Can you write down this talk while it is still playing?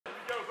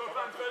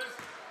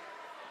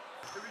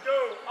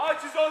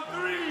Archers on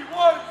three.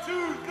 1,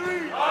 2,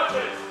 3.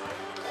 Archers.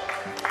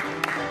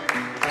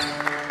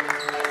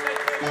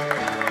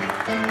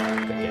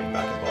 Getting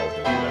back involved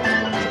in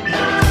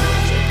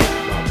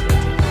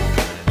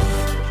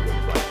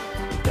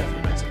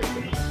definitely makes a big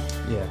difference.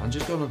 Yeah, and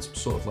just going on to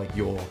sort of like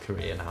your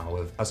career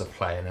now as a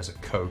player and as a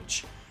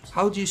coach,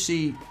 how do you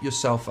see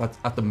yourself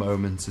at the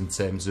moment in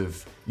terms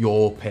of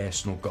your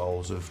personal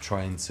goals of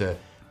trying to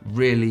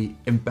really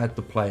embed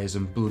the players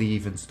and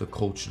believe into the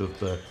culture of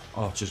the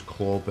Archers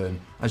Club, and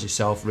as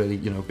yourself really,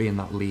 you know, being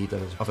that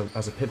leader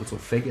as a pivotal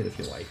figure, if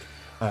you like,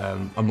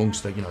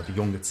 amongst the, you know, the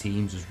younger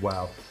teams as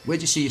well? Where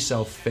do you see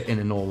yourself fitting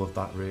in all of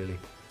that, really?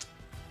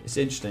 It's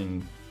an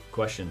interesting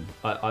question.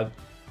 I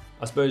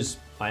suppose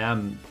I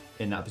am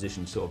in that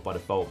position sort of by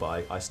default,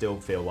 but I still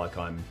feel like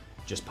I'm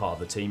just part of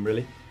the team,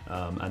 really.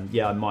 And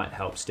yeah, I might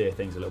help steer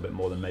things a little bit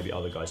more than maybe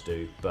other guys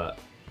do, but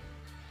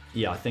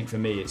yeah, I think for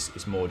me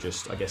it's more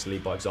just, I guess,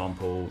 lead by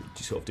example,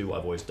 to sort of do what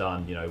I've always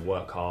done, you know,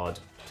 work hard,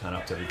 turn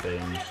up to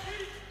everything,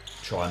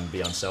 try and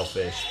be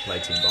unselfish, play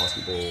team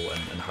basketball,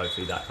 and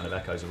hopefully that kind of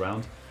echoes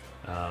around.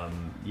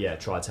 Yeah,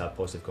 try to have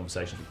positive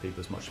conversations with people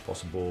as much as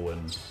possible,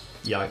 and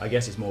yeah, I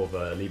guess it's more of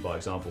a lead by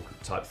example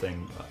type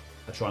thing.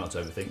 I try not to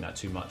overthink that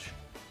too much.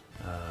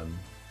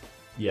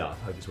 Yeah, I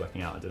hope it's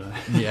working out, I don't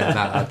know.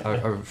 Yeah,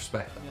 I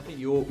respect that. I think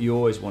you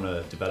always want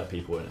to develop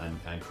people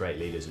and create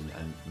leaders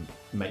and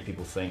make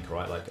people think,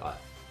 right? Like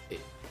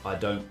I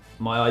don't,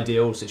 my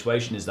ideal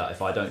situation is that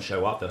if I don't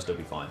show up, they'll still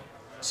be fine.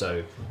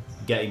 So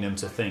getting them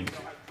to think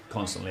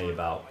constantly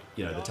about,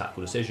 you know, the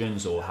tactical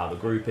decisions, or how the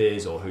group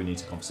is, or who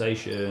needs a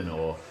conversation,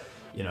 or,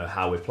 you know,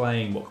 how we're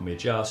playing, what can we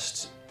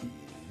adjust,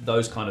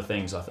 those kind of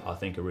things I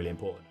think are really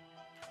important.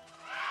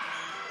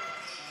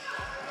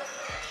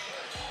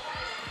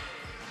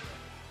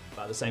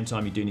 But at the same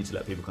time, you do need to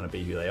let people kind of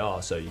be who they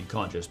are, so you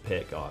can't just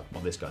pick, oh, I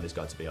want this guy and this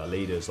guy to be our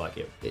leaders. Like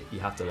you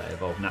have to let it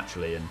evolve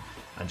naturally and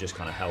just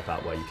kind of help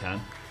out where you can.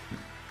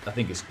 I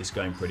think it's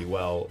going pretty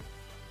well.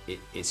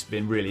 It's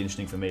been really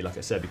interesting for me, like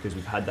I said, because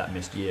we've had that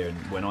missed year, and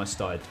when I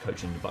started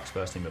coaching the Bucks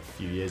first team a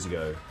few years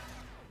ago,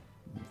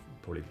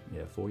 probably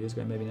 4 years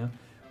ago maybe now,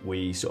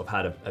 we sort of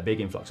had a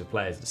big influx of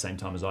players at the same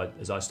time as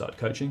I started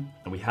coaching,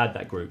 and we had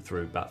that group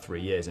through about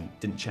 3 years and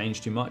didn't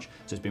change too much.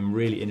 So it's been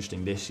really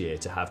interesting this year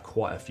to have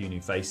quite a few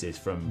new faces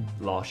from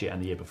last year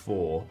and the year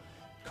before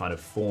kind of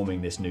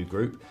forming this new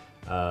group,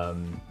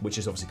 which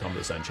has obviously come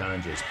with its own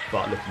challenges.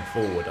 But looking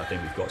forward, I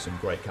think we've got some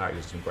great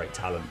characters, some great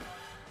talent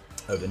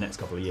over the next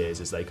couple of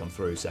years as they come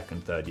through,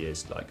 second, third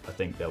years. Like, I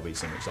think there'll be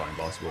some exciting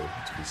basketball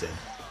to be seen.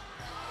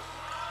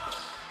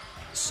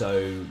 So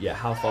yeah,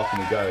 how far can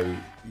we go?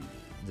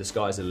 The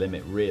sky's the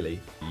limit, really.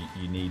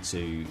 You need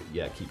to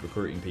keep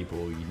recruiting people.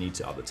 You need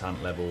to up the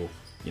talent level.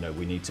 You know,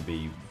 we need to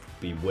be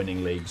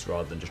winning leagues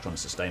rather than just trying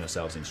to sustain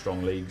ourselves in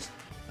strong leagues.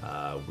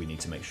 We need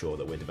to make sure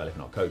that we're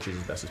developing our coaches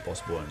as best as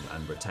possible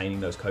and retaining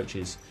those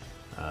coaches.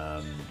 You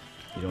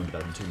don't want to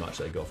develop them too much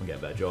so they go off and get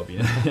a better job, you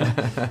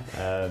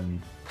know.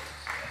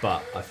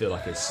 But I feel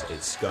like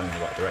it's going in the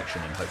right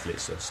direction, and hopefully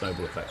it's a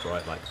snowball effect,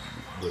 right? Like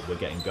we're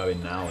getting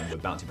going now, and we're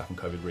bouncing back from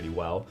COVID really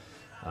well.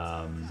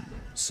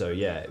 So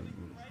yeah,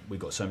 we've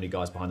got so many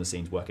guys behind the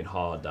scenes working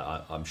hard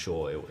that I'm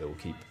sure it will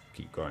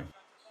keep growing.